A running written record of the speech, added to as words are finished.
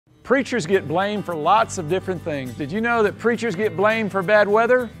Preachers get blamed for lots of different things. Did you know that preachers get blamed for bad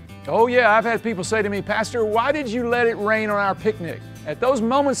weather? Oh yeah, I've had people say to me, Pastor, why did you let it rain on our picnic? At those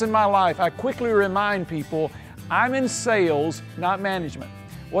moments in my life, I quickly remind people, I'm in sales, not management.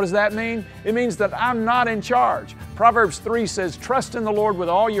 What does that mean? It means that I'm not in charge. Proverbs 3 says, trust in the Lord with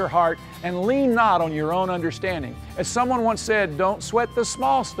all your heart and lean not on your own understanding. As someone once said, don't sweat the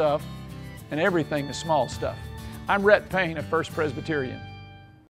small stuff, and everything is small stuff. I'm Rhett Payne of First Presbyterian.